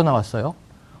PC 어디서 나왔어요?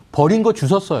 버린 거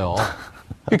주웠어요.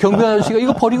 경비원 아저씨가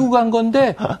이거 버리고 간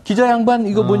건데 기자 양반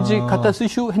이거 뭔지 갖다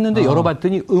쓰시오 했는데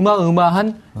열어봤더니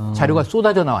어마어마한 자료가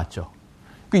쏟아져 나왔죠.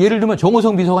 예를 들면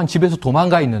정호성 비서관 집에서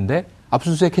도망가 있는데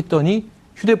압수수색했더니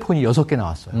휴대폰이 6개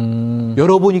나왔어요.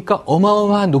 열어보니까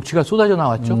어마어마한 녹취가 쏟아져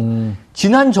나왔죠.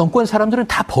 지난 정권 사람들은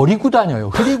다 버리고 다녀요.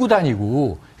 흐리고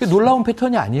다니고. 놀라운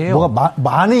패턴이 아니에요. 뭐가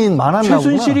많았나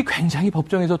최순실이 굉장히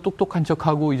법정에서 똑똑한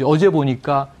척하고 이제 어제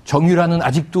보니까 정유라는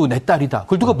아직도 내 딸이다.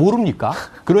 그걸 누가 모릅니까?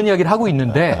 그런 이야기를 하고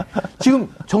있는데 지금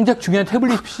정작 중요한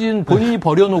태블릿 PC는 본인이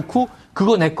버려놓고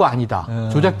그거 내 거 아니다.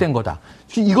 조작된 거다.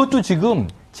 이것도 지금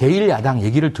제1야당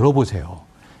얘기를 들어보세요.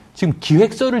 지금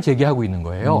기획서를 제기하고 있는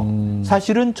거예요.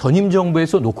 사실은 전임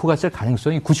정부에서 놓고 갔을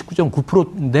가능성이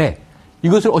 99.9%인데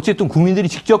이것을 어쨌든 국민들이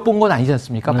직접 본 건 아니지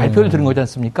않습니까? 발표를 들은 거지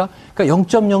않습니까? 그러니까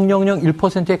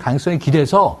 0.0001%의 가능성이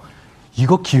기대서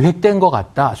이거 기획된 것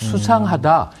같다,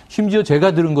 수상하다. 심지어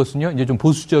제가 들은 것은요, 이제 좀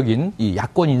보수적인 이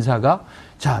야권 인사가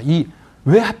자,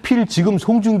 왜 하필 지금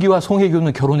송중기와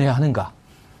송혜교는 결혼해야 하는가?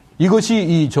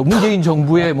 이것이 저 문재인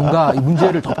정부의 뭔가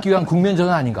문제를 덮기 위한 국면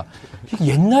전환 아닌가?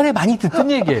 옛날에 많이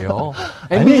듣던 얘기예요.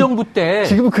 MB 정부 때.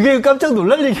 지금 그게 깜짝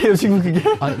놀랄 얘기예요, 지금 그게.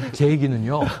 제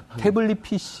얘기는요. 태블릿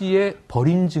PC의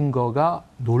버린 증거가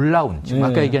놀라운, 지금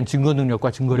아까 얘기한 증거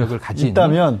능력과 증거력을 가진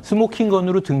있다면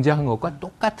스모킹건으로 등장한 것과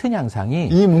똑같은 양상이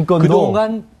이 문건도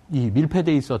그동안 이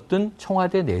밀폐돼 있었던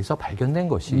청와대 내에서 발견된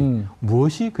것이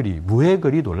무엇이 왜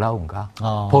그리 놀라운가?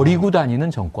 버리고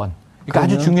다니는 정권.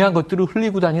 그러니까 아주 중요한 것들을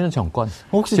흘리고 다니는 정권.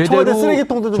 혹시 제대로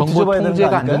쓰레기통도 좀 정보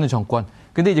통제가 안 되는 정권.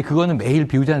 근데 이제 그거는 매일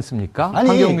비우지 않습니까?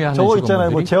 아니, 저거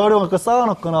있잖아요. 뭐 재활용할 거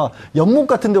쌓아놨거나 연못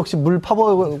같은데 혹시 물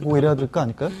파보고 이래야 될 거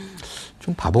아닐까요?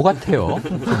 좀 바보 같아요.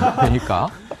 되니까.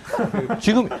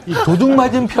 지금 이 도둑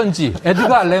맞은 편지,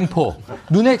 에드가 알렌포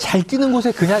눈에 잘 띄는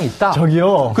곳에 그냥 있다.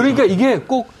 저기요. 그러니까 이게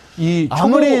꼭 이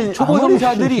초보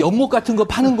형사들이 연못 같은 거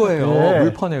파는 거예요. 네.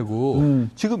 물 퍼내고.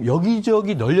 지금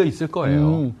여기저기 널려 있을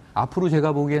거예요. 앞으로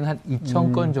제가 보기엔 한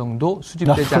 2,000건 정도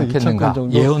수집되지 않겠는가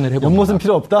예언을 해봅니다. 연못은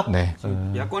필요 없다? 네.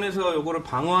 야권에서 요거를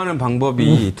방어하는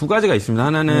방법이 두 가지가 있습니다.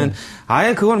 하나는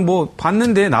아예 그건 뭐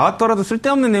봤는데 나왔더라도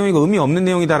쓸데없는 내용이고 의미 없는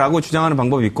내용이다라고 주장하는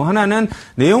방법이 있고, 하나는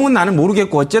내용은 나는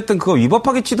모르겠고 어쨌든 그거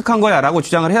위법하게 취득한 거야라고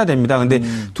주장을 해야 됩니다. 근데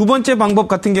두 번째 방법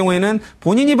같은 경우에는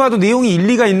본인이 봐도 내용이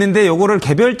일리가 있는데 요거를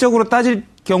개별적으로 따질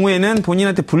경우에는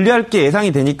본인한테 불리할 게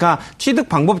예상이 되니까 취득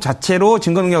방법 자체로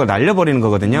증거 능력을 날려버리는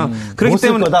거거든요. 그렇기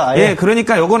때문에 예,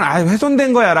 그러니까 이건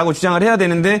훼손된 거야라고 주장을 해야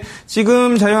되는데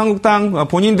지금 자유한국당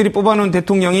본인들이 뽑아놓은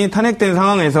대통령이 탄핵된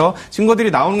상황에서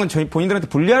증거들이 나오는 건 본인들한테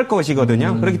불리할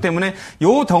것이거든요. 그렇기 때문에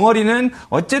요 덩어리는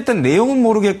어쨌든 내용은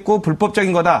모르겠고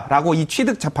불법적인 거다라고 이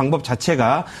취득 방법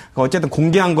자체가 어쨌든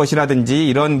공개한 것이라든지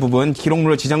이런 부분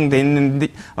기록물로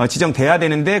지정돼야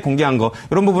되는데 공개한 거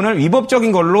이런 부분을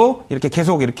위법적인 걸로 이렇게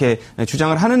계속 이렇게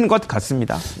주장을 하는 것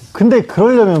같습니다. 근데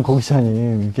그러려면 고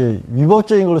기자님 이게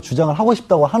위법적인 걸로 주장을 하고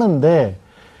싶다고 하는데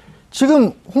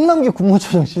지금 홍남기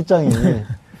국무조정실장이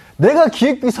내가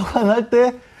기획비서관 할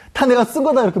때 다 내가 쓴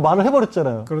거다 이렇게 말을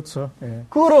해버렸잖아요. 그렇죠. 예.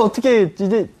 그거를 어떻게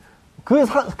이제 그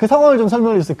상황을 좀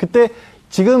설명해 주세요. 그때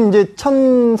지금 이제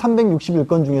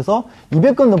 1361건 중에서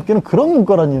 200건 넘게는 그런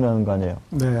문건이라는 거 아니에요?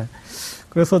 네.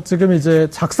 그래서 지금 이제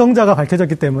작성자가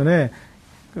밝혀졌기 때문에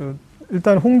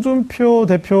일단 홍준표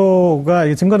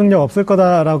대표가 증거 능력 없을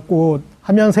거다라고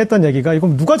하면서 했던 얘기가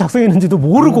이건 누가 작성했는지도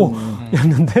모르고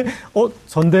였는데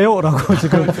전데요? 라고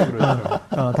지금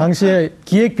당시에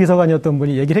기획비서관이었던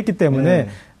분이 얘기를 했기 때문에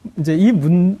이제 이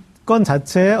문건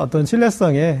자체의 어떤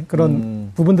신뢰성에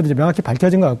그런 부분들이 이제 명확히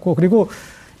밝혀진 것 같고 그리고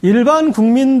일반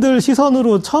국민들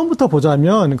시선으로 처음부터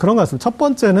보자면 그런 것 같습니다. 첫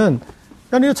번째는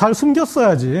야, 이거 잘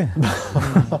숨겼어야지.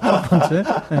 첫 번째.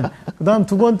 네. 그 다음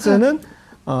두 번째는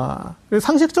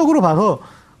상식적으로 봐서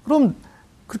그럼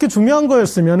그렇게 중요한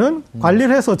거였으면은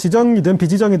관리를 해서 지정이든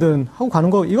비지정이든 하고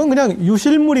가는 거 이건 그냥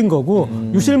유실물인 거고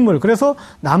유실물. 그래서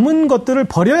남은 것들을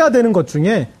버려야 되는 것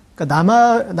중에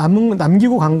그러니까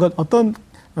남기고 간 것 어떤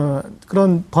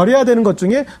그런 버려야 되는 것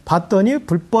중에 봤더니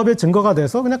불법의 증거가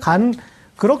돼서 그냥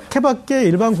그렇게밖에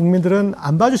일반 국민들은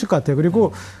안 봐주실 것 같아요.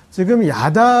 그리고 지금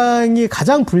야당이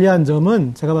가장 불리한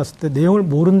점은 제가 봤을 때 내용을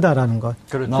모른다라는 것.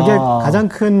 그렇죠. 그게 가장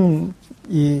큰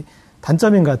이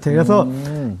단점인 것 같아요. 그래서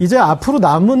이제 앞으로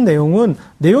남은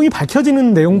내용이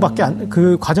밝혀지는 내용밖에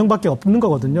그 과정밖에 없는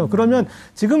거거든요. 그러면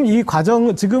지금 이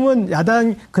과정, 지금은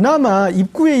야당 그나마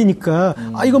입구에이니까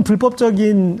이건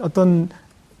불법적인 어떤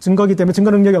증거기 때문에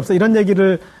증거 능력이 없어 이런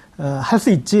얘기를 할 수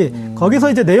있지.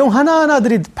 거기서 이제 내용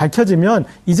하나하나들이 밝혀지면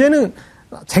이제는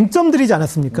쟁점들이지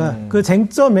않았습니까? 그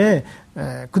쟁점에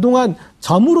그동안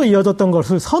점으로 이어졌던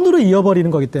것을 선으로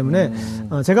이어버리는 거기 때문에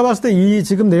제가 봤을 때 이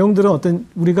지금 내용들은 어떤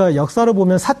우리가 역사로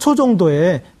보면 4초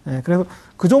정도의 그래서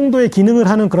그 정도의 기능을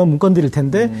하는 그런 문건들일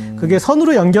텐데 그게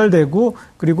선으로 연결되고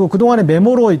그리고 그동안에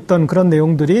메모로 있던 그런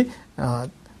내용들이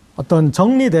어떤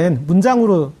정리된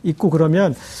문장으로 있고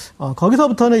그러면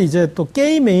거기서부터는 이제 또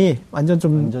게임이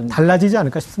완전 달라지지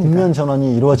않을까 싶습니다. 국면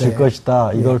전환이 이루어질 네.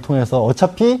 것이다. 이걸 통해서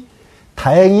어차피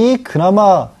다행히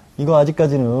그나마 이거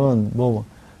아직까지는 뭐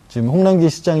지금 홍남기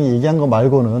시장이 얘기한 거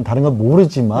말고는 다른 건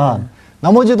모르지만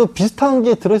나머지도 비슷한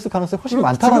게 들어있을 가능성이 훨씬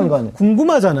많다는 거 아니에요?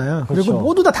 궁금하잖아요. 그렇죠. 그리고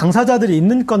모두 다 당사자들이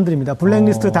있는 건들입니다.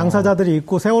 블랙리스트 당사자들이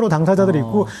있고 세월호 당사자들이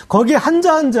있고 거기에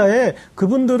한자한자에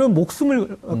그분들은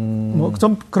목숨을 뭐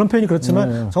좀 그런 표현이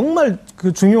그렇지만 정말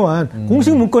그 중요한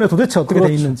공식 문건에 도대체 어떻게 그렇죠.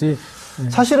 돼 있는지.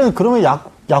 사실은 그러면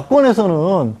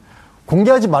야권에서는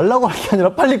공개하지 말라고 할 게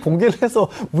아니라 빨리 공개를 해서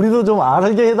우리도 좀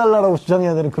알게 해달라고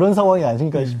주장해야 되는 그런 상황이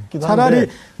아닐까 싶기도 한데. 차라리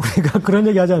우리가 그런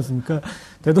얘기 하지 않습니까?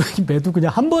 되도록이 매도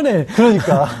그냥 한 번에.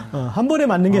 그러니까. 한 번에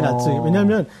맞는 게 낫지.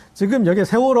 왜냐하면 지금 여기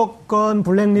세월호 건,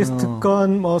 블랙리스트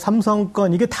건, 뭐 삼성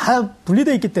건 이게 다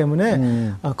분리되어 있기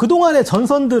때문에 그동안의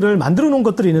전선들을 만들어 놓은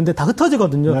것들이 있는데 다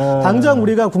흩어지거든요. 네. 당장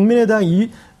우리가 국민의당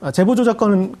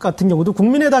제보조작건 같은 경우도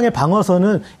국민의당의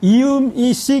방어선은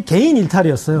이은희 씨 개인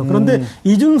일탈이었어요. 그런데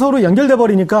이준서로 연결돼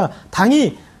버리니까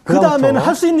당이 그 다음에는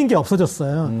할 수 있는 게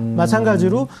없어졌어요.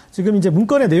 마찬가지로 지금 이제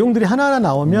문건의 내용들이 하나하나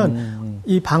나오면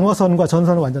이 방어선과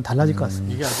전선은 완전 달라질 것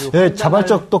같습니다. 이게 아주 네,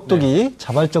 자발적 똑똑이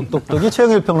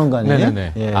최영일 평론가님.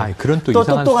 네네네. 예. 그런 또 또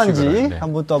이상한 똑똑한지 수식어를,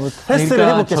 한번 테스트를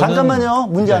그러니까 해볼게요. 저는, 잠깐만요.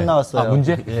 문제 안 나왔어요.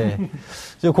 문제?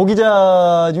 예. 고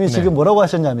기자님이 지금 뭐라고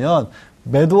하셨냐면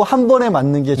매도 한 번에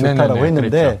맞는 게 좋다라고 했는데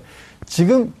그랬죠.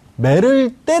 지금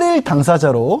매를 때릴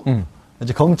당사자로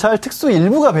이제 검찰 특수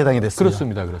일부가 배당이 됐습니다.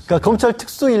 그렇습니다. 그러니까 검찰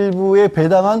특수 일부에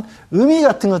배당한 의미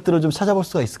같은 것들을 좀 찾아볼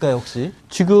수가 있을까요, 혹시?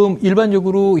 지금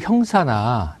일반적으로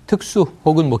형사나 특수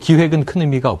혹은 뭐 기획은 큰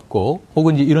의미가 없고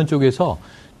혹은 이제 이런 쪽에서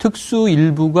특수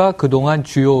일부가 그동안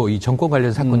주요 이 정권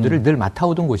관련 사건들을 늘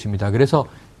맡아오던 곳입니다. 그래서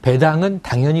배당은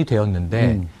당연히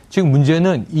되었는데 지금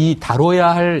문제는 이 다뤄야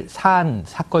할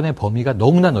사건의 범위가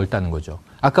너무나 넓다는 거죠.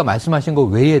 아까 말씀하신 것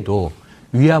외에도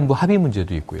위안부 합의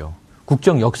문제도 있고요.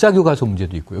 국정 역사교과서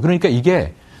문제도 있고요. 그러니까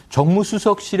이게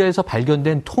정무수석실에서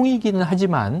발견된 통이기는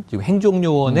하지만 지금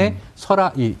행정요원의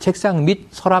이 책상 및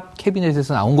서랍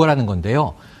캐비넷에서 나온 거라는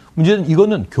건데요. 문제는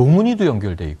이거는 교문위도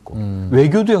연결돼 있고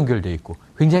외교도 연결돼 있고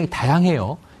굉장히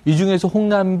다양해요. 이 중에서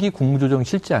홍남기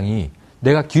국무조정실장이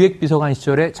내가 기획비서관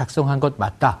시절에 작성한 것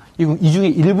맞다. 이 중에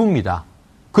일부입니다.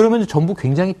 그러면 전부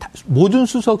굉장히 모든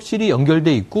수석실이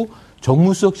연결돼 있고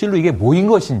정무수석실로 이게 모인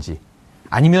것인지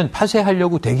아니면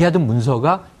파쇄하려고 대기하던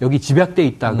문서가 여기 집약돼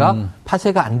있다가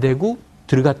파쇄가 안 되고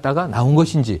들어갔다가 나온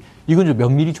것인지 이건 좀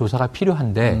면밀히 조사가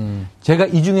필요한데 제가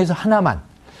이 중에서 하나만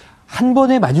한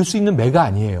번에 맞을 수 있는 매가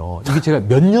아니에요. 이게 제가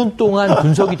몇 년 동안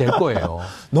분석이 될 거예요.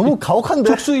 너무 가혹한데?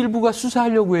 특수일부가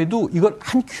수사하려고 해도 이걸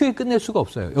한 큐에 끝낼 수가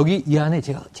없어요. 여기 이 안에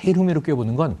제가 제일 흥미롭게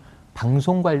보는 건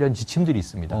방송 관련 지침들이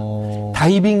있습니다.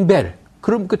 다이빙 벨.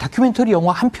 그럼 그 다큐멘터리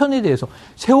영화 한 편에 대해서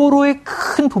세월호의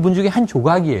큰 부분 중에 한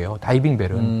조각이에요. 다이빙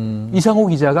벨은. 이상호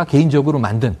기자가 개인적으로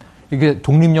만든 이게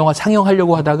독립영화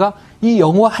상영하려고 하다가 이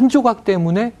영화 한 조각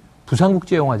때문에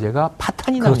부산국제영화제가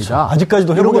파탄이 그렇죠. 납니다.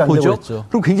 아직까지도 회복이 안 되고 있죠.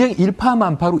 그럼 굉장히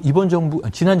일파만파로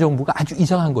지난 정부가 아주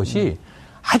이상한 것이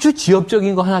아주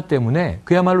지엽적인 거 하나 때문에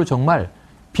그야말로 정말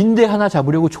빈대 하나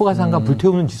잡으려고 초가상간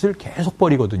불태우는 짓을 계속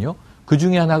벌이거든요. 그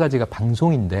중에 하나가 제가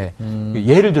방송인데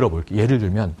예를 들어볼게요. 예를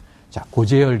들면 자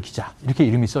고재열 기자 이렇게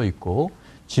이름이 써 있고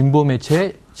진보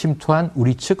매체에 침투한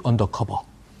우리 측 언더커버.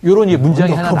 이런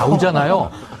문장이 하나 나오잖아요.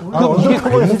 그럼 이게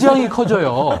굉장히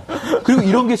커져요. 그리고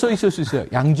이런 게 써 있을 수 있어요.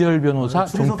 양지열 변호사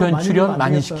종편 출연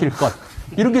많이 시킬 것.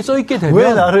 이런 게 써 있게 되면.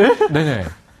 왜 나를? 네네.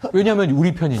 왜냐하면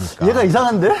우리 편이니까. 얘가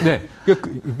이상한데? 네.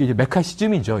 이제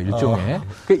메카시즘이죠, 일종의.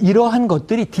 이러한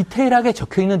것들이 디테일하게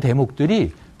적혀 있는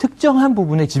대목들이 특정한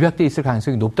부분에 집약돼 있을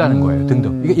가능성이 높다는 거예요.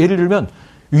 등등. 이게 예를 들면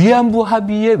위안부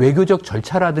합의의 외교적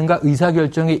절차라든가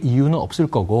의사결정의 이유는 없을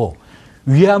거고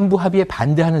위안부 합의에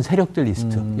반대하는 세력들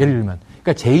리스트. 예를 들면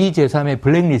그러니까 제2, 제3의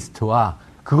블랙리스트와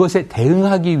그것에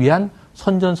대응하기 위한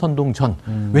선전선동전.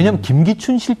 왜냐하면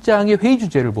김기춘 실장의 회의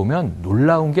주제를 보면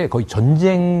놀라운 게 거의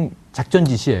전쟁 작전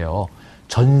지시예요.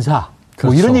 전사. 그렇죠.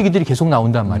 뭐 이런 얘기들이 계속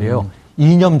나온단 말이에요.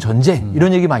 이념 전쟁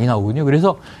이런 얘기 많이 나오거든요.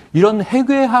 그래서 이런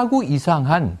회괴하고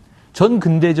이상한 전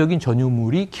근대적인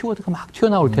전유물이 키워드가 막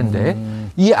튀어나올 텐데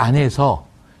이 안에서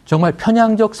정말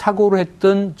편향적 사고를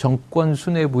했던 정권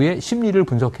수뇌부의 심리를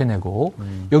분석해내고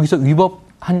여기서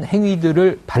위법한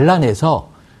행위들을 발라내서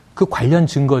그 관련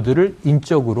증거들을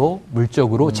인적으로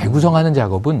물적으로 재구성하는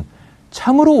작업은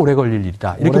참으로 오래 걸릴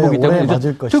일이다. 이렇게 보기 때문에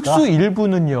특수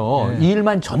일부는요. 이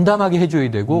일만 전담하게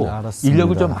해줘야 되고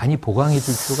인력을 좀 많이 보강해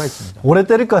줄 필요가 있습니다. 오래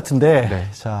때릴 것 같은데 네.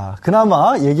 자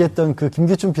그나마 얘기했던 그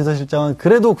김기춘 비서실장은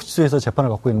그래도 구치소에서 재판을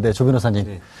받고 있는데 조 변호사님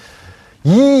네.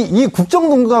 이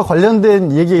국정농단과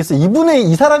관련된 얘기에 있어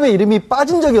이 사람의 이름이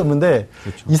빠진 적이 없는데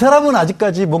그렇죠. 이 사람은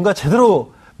아직까지 뭔가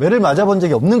제대로 매를 맞아본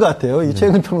적이 없는 것 같아요. 이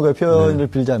최영일 평론가의 표현을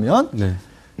빌자면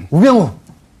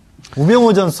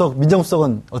우병우 전 수석,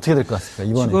 민정수석은 어떻게 될 것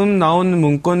같습니까? 이번에 지금 나온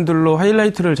문건들로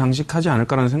하이라이트를 장식하지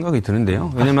않을까라는 생각이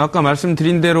드는데요. 왜냐하면 아까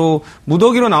말씀드린 대로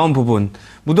무더기로 나온 부분,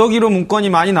 무더기로 문건이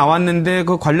많이 나왔는데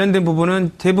그 관련된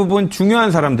부분은 대부분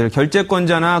중요한 사람들,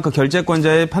 결재권자나 그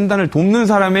결재권자의 판단을 돕는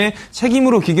사람의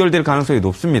책임으로 귀결될 가능성이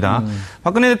높습니다.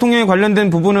 박근혜 대통령에 관련된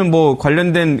부분은 뭐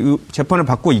관련된 재판을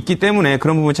받고 있기 때문에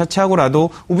그런 부분 차치하고라도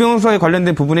우병우 수석에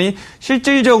관련된 부분이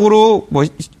실질적으로 뭐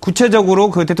구체적으로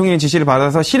그 대통령의 지시를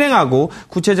받아서 실행하고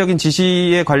구체적인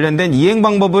지시에 관련된 이행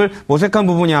방법을 모색한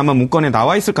부분이 아마 문건에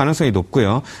나와 있을 가능성이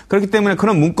높고요. 그렇기 때문에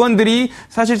그런 문건들이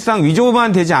사실상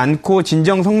위조만 되지 않고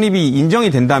진정 성립이 인정이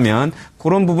된다면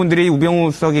그런 부분들이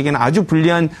우병우 수석에게는 아주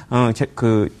불리한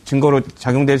그 증거로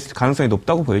작용될 가능성이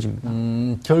높다고 보여집니다.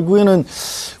 결국에는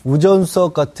우 전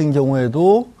수석 같은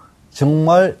경우에도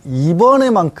정말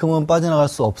이번에만큼은 빠져나갈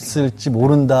수 없을지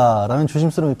모른다라는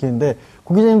조심스러운 느낌인데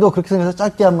고 기자님도 그렇게 생각해서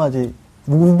짧게 한마디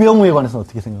우병우에 관해서는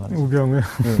어떻게 생각하세요? 우병우요?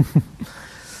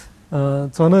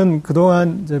 저는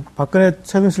그동안 이제 박근혜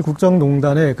최순실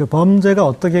국정농단의 그 범죄가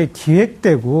어떻게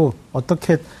기획되고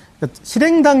어떻게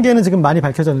실행 단계는 지금 많이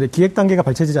밝혀졌는데 기획 단계가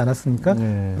밝혀지지 않았습니까?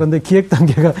 네. 그런데 기획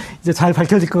단계가 이제 잘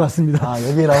밝혀질 것 같습니다.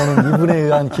 여기에 나오는 이분에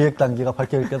의한 기획 단계가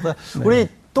밝혀질 것 같다. 네. 우리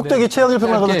똑똑이 최영일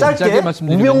평론가도 짧게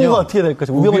우병우가 어떻게 될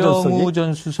것인지. 우병우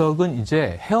전 수석은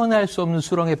이제 헤어날 수 없는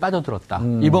수렁에 빠져들었다.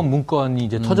 이번 문건이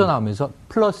이제 터져 나오면서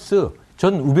플러스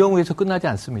전 우병우에서 끝나지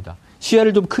않습니다.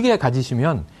 시야를 좀 크게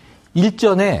가지시면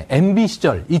일전에 MB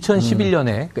시절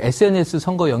 2011년에 그 SNS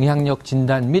선거 영향력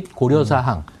진단 및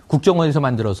고려사항 국정원에서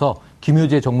만들어서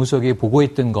김효재 정무수석에게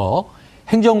보고했던 거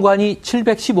행정관이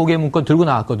 715개 문건 들고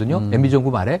나왔거든요. MB 정부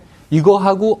말에.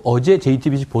 이거하고 어제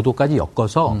JTBC 보도까지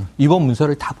엮어서 이번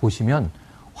문서를 다 보시면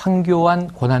황교안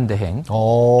권한대행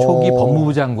초기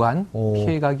법무부 장관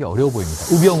피해가기 어려워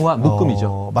보입니다. 우병우와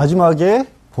묶음이죠. 마지막에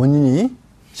본인이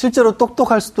실제로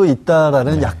똑똑할 수도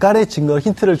있다라는 약간의 증거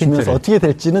힌트를 주면서 어떻게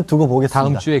될지는 두고 보겠습니다.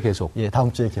 다음 주에 계속. 예,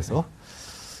 다음 주에 계속.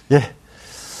 예.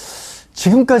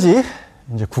 지금까지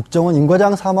이제 국정원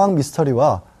임과장 사망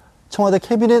미스터리와 청와대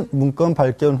캐비넷 문건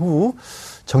발견 후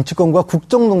정치권과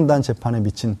국정농단 재판에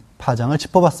미친 파장을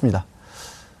짚어봤습니다.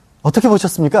 어떻게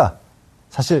보셨습니까?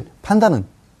 사실 판단은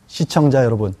시청자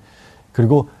여러분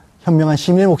그리고 현명한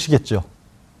시민의 몫이겠죠.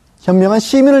 현명한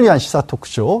시민을 위한 시사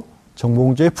토크쇼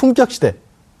정봉주의 품격시대,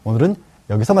 오늘은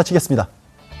여기서 마치겠습니다.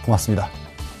 고맙습니다.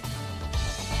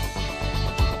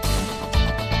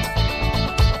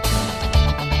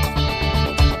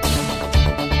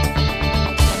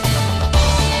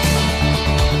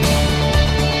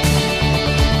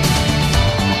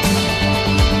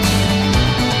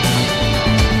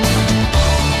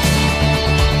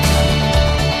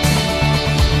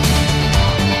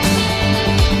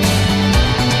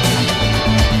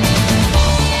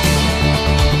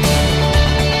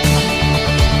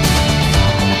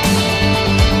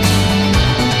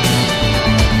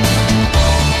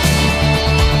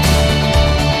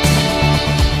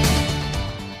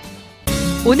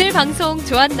 오늘 방송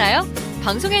좋았나요?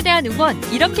 방송에 대한 응원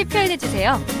이렇게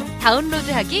표현해주세요.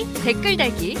 다운로드하기, 댓글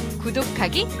달기,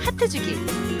 구독하기, 하트 주기.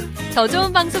 더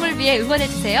좋은 방송을 위해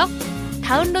응원해주세요.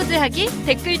 다운로드하기,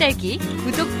 댓글 달기,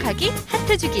 구독하기,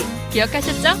 하트 주기.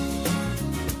 기억하셨죠?